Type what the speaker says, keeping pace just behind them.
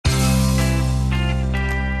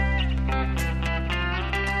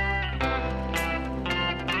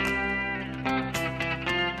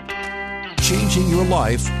changing your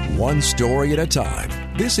life one story at a time.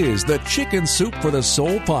 This is the Chicken Soup for the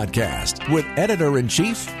Soul podcast with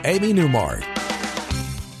Editor-in-Chief Amy Newmark.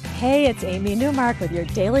 Hey, it's Amy Newmark with your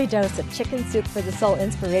daily dose of Chicken Soup for the Soul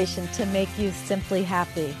inspiration to make you simply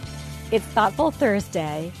happy. It's Thoughtful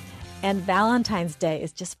Thursday, and Valentine's Day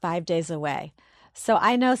is just 5 days away. So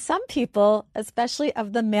I know some people, especially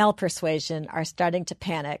of the male persuasion, are starting to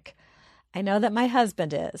panic. I know that my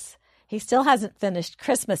husband is. He still hasn't finished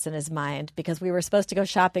Christmas in his mind because we were supposed to go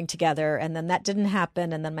shopping together, and then that didn't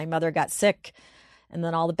happen, and then my mother got sick, and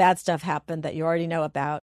then all the bad stuff happened that you already know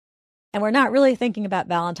about. And we're not really thinking about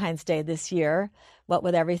Valentine's Day this year, what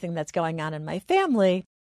with everything that's going on in my family.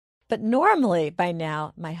 But normally, by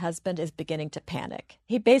now, my husband is beginning to panic.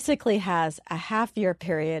 He basically has a half-year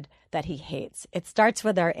period that he hates. It starts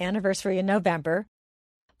with our anniversary in November,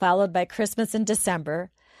 followed by Christmas in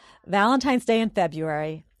December, Valentine's Day in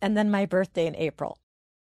February, and then my birthday in April.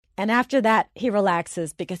 And after that, he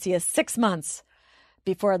relaxes because he has 6 months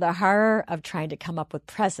before the horror of trying to come up with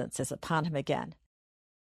presents is upon him again.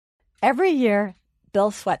 Every year, Bill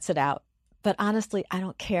sweats it out. But honestly, I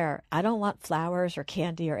don't care. I don't want flowers or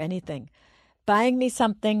candy or anything. Buying me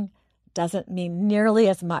something doesn't mean nearly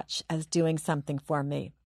as much as doing something for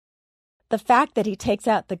me. The fact that he takes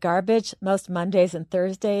out the garbage most Mondays and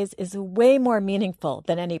Thursdays is way more meaningful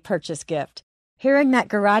than any purchase gift. Hearing that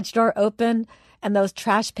garage door open and those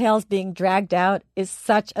trash pails being dragged out is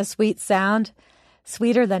such a sweet sound,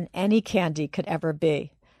 sweeter than any candy could ever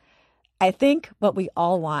be. I think what we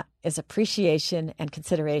all want is appreciation and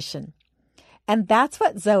consideration. And that's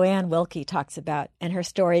what Zoanne Wilkie talks about in her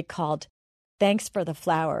story called Thanks for the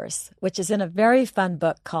Flowers, which is in a very fun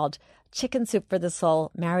book called Chicken Soup for the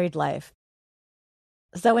Soul, Married Life.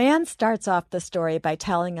 Zoanne starts off the story by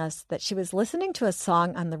telling us that she was listening to a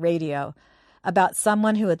song on the radio about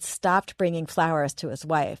someone who had stopped bringing flowers to his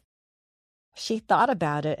wife. She thought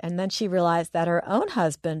about it, and then she realized that her own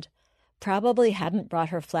husband probably hadn't brought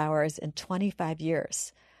her flowers in 25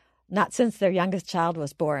 years, not since their youngest child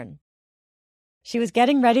was born. She was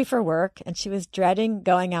getting ready for work, and she was dreading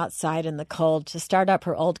going outside in the cold to start up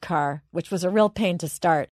her old car, which was a real pain to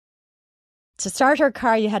start. To start her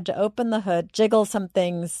car, you had to open the hood, jiggle some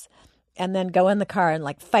things, and then go in the car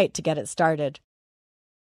and fight to get it started.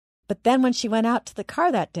 But then when she went out to the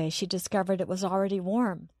car that day, she discovered it was already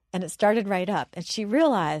warm, and it started right up, and she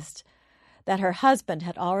realized that her husband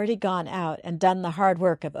had already gone out and done the hard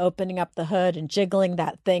work of opening up the hood and jiggling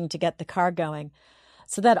that thing to get the car going,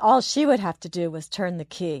 so that all she would have to do was turn the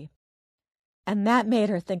key. And that made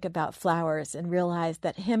her think about flowers and realize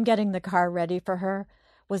that him getting the car ready for her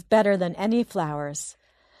was better than any flowers.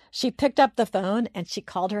 She picked up the phone and she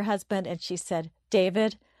called her husband and she said,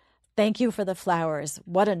 "David, thank you for the flowers.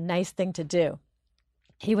 What a nice thing to do."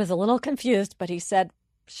 He was a little confused, but he said,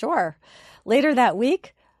 "Sure." Later that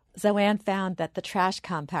week, Zoanne found that the trash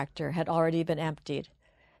compactor had already been emptied.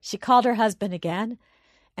 She called her husband again,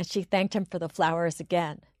 and she thanked him for the flowers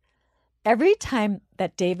again. Every time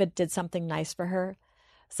that David did something nice for her,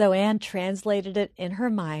 Zoanne translated it in her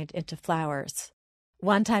mind into flowers.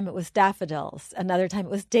 One time it was daffodils, another time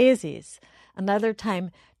it was daisies, another time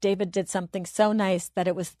David did something so nice that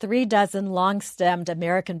it was 3 dozen long-stemmed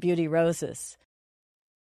American Beauty roses.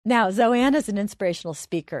 Now, Zoanne is an inspirational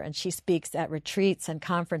speaker, and she speaks at retreats and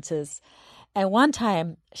conferences. And one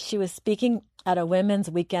time, she was speaking at a women's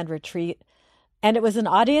weekend retreat, and it was an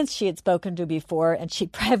audience she had spoken to before, and she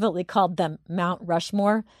privately called them Mount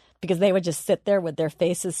Rushmore because they would just sit there with their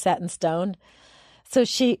faces set in stone. So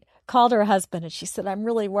she called her husband, and she said, "I'm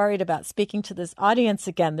really worried about speaking to this audience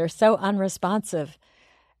again. They're so unresponsive."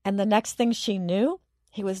 And the next thing she knew,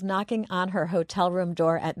 he was knocking on her hotel room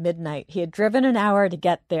door at midnight. He had driven an hour to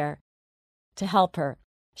get there to help her.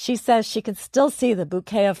 She says she can still see the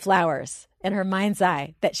bouquet of flowers in her mind's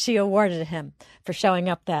eye that she awarded him for showing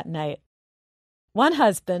up that night. One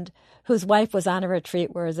husband, whose wife was on a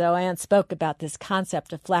retreat where Zoanne spoke about this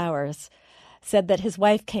concept of flowers, said that his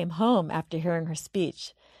wife came home after hearing her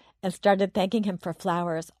speech and started thanking him for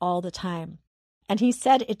flowers all the time. And he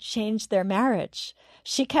said it changed their marriage.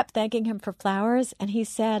 She kept thanking him for flowers, and he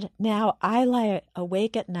said, "Now I lie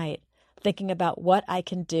awake at night thinking about what I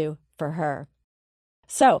can do for her."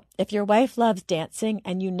 So if your wife loves dancing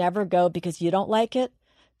and you never go because you don't like it,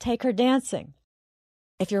 take her dancing.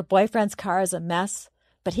 If your boyfriend's car is a mess,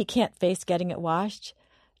 but he can't face getting it washed,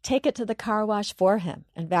 take it to the car wash for him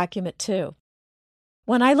and vacuum it too.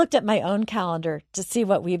 When I looked at my own calendar to see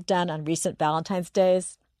what we've done on recent Valentine's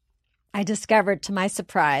Days, I discovered to my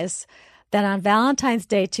surprise that on Valentine's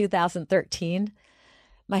Day 2013,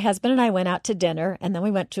 my husband and I went out to dinner, and then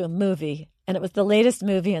we went to a movie, and it was the latest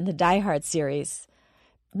movie in the Die Hard series.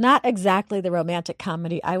 Not exactly the romantic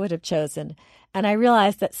comedy I would have chosen, and I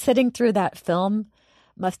realized that sitting through that film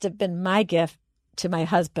must have been my gift to my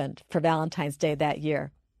husband for Valentine's Day that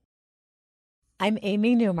year. I'm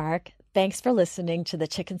Amy Newmark. Thanks for listening to the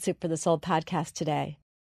Chicken Soup for the Soul podcast today.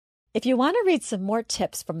 If you want to read some more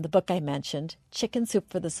tips from the book I mentioned, Chicken Soup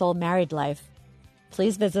for the Soul Married Life,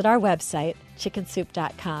 please visit our website,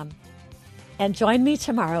 chickensoup.com. And join me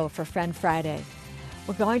tomorrow for Friend Friday.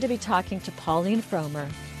 We're going to be talking to Pauline Fromer.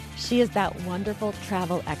 She is that wonderful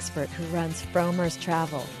travel expert who runs Fromer's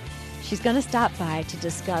Travel. She's going to stop by to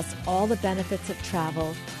discuss all the benefits of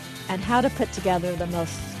travel and how to put together the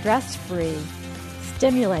most stress-free,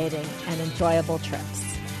 stimulating, and enjoyable trips.